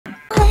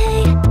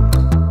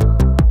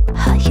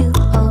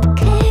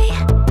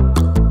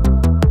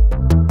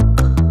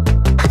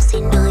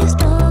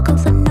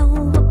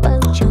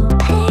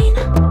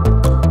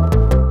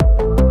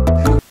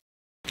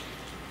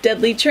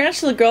Deadly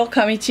Tarantula Girl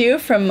coming to you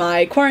from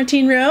my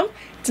quarantine room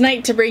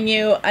tonight to bring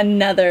you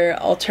another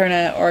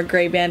Alterna or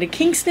Grayband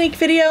Kingsnake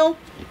video.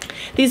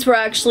 These were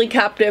actually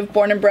captive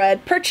born and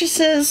bred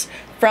purchases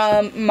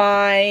from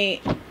my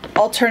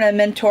Alterna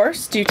mentor,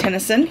 Stu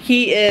Tennyson.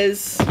 He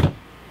is...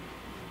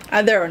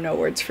 there are no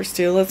words for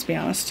Stu, let's be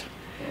honest.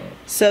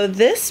 So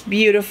this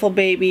beautiful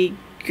baby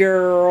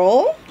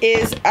girl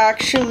is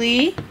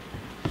actually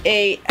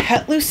a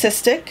het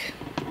leucistic.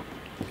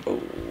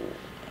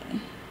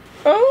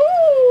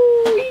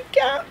 Oh, he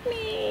got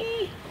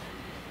me.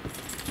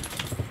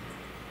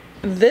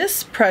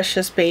 This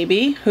precious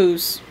baby,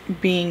 who's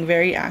being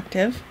very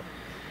active,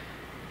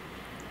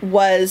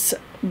 was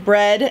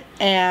bred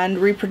and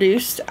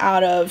reproduced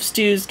out of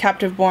Stu's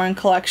captive born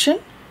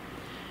collection,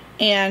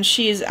 and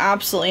she's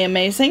absolutely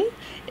amazing.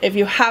 If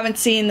you haven't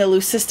seen the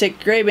leucistic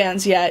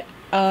graybands yet,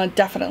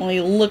 definitely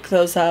look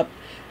those up.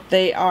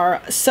 They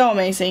are so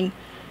amazing.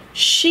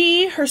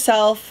 She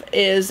herself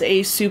is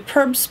a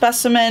superb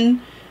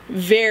specimen.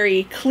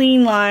 Very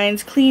clean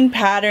lines, clean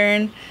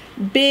pattern,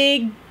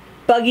 big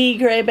buggy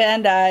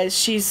grayband eyes.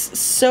 She's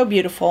so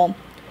beautiful.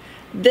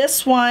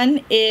 This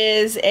one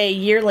is a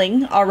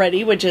yearling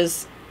already, which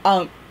is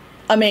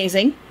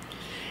amazing.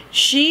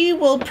 She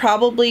will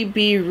probably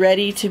be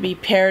ready to be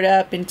paired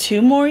up in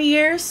 2 more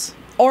years,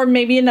 or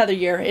maybe another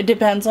year. It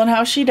depends on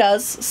how she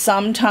does.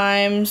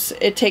 Sometimes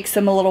it takes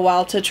them a little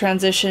while to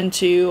transition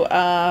to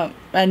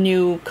a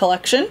new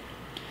collection.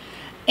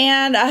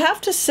 And I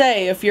have to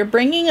say, if you're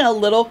bringing a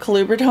little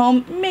colubrid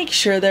home, make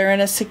sure they're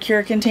in a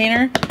secure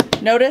container.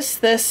 Notice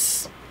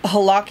this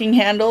locking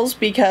handles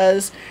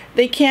because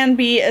they can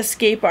be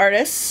escape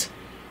artists,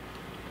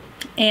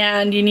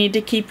 and you need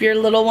to keep your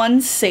little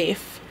ones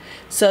safe.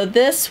 So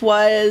this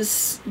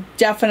was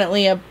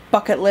definitely a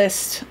bucket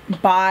list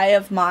buy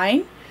of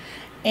mine,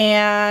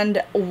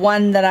 and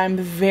one that I'm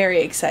very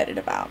excited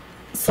about.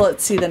 So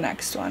let's see the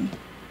next one.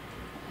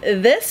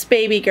 This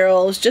baby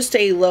girl is just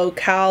a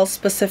locale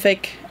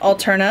specific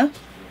Alterna,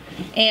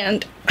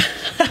 and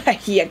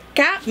you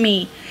got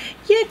me,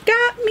 you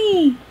got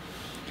me.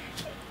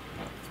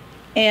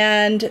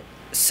 And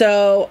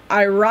so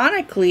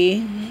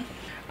ironically,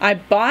 I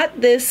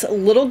bought this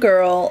little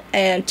girl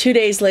and 2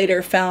 days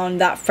later found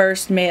that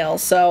first male,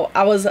 so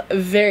I was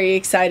very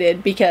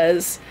excited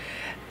because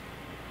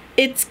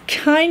it's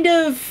kind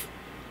of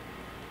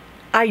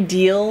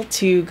ideal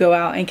to go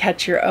out and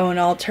catch your own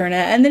Alterna,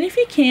 and then if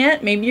you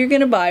can't, maybe you're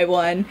gonna buy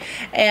one.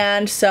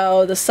 And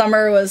so the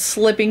summer was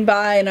slipping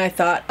by and I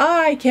thought,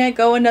 oh, I can't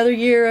go another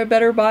year, I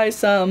better buy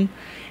some.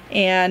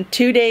 And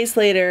 2 days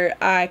later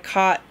I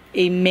caught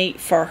a mate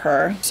for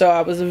her, so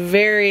I was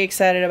very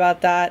excited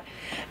about that.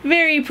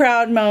 Very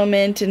proud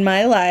moment in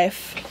my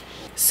life.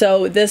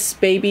 So this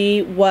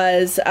baby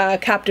was a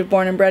captive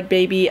born and bred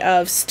baby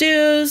of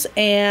Stu's,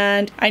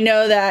 and I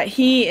know that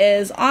he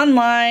is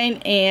online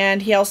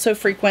and he also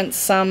frequents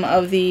some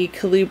of the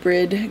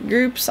colubrid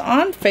groups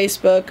on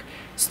Facebook.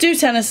 Stu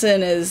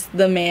Tennyson is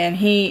the man.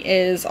 He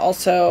is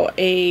also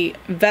a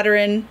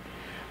veteran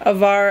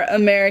of our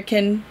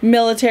American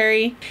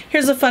military.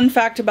 Here's a fun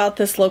fact about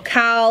this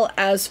locale.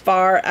 As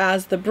far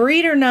as the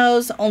breeder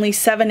knows, only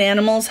 7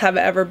 animals have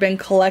ever been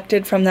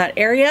collected from that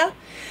area,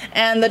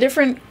 and the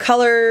different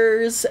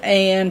colors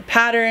and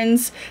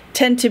patterns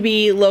tend to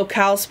be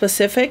locale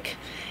specific,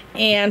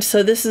 and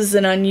so this is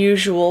an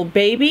unusual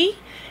baby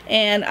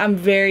and I'm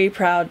very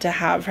proud to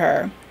have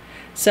her.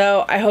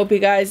 So I hope you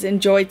guys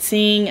enjoyed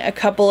seeing a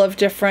couple of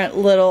different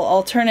little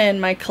Alterna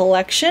in my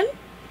collection.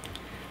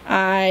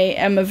 I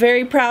am a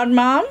very proud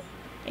mom,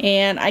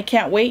 and I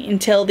can't wait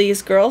until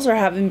these girls are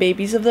having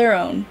babies of their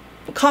own.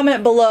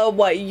 Comment below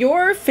what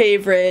your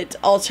favorite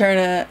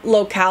Alterna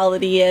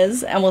locality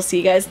is, and we'll see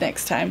you guys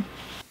next time.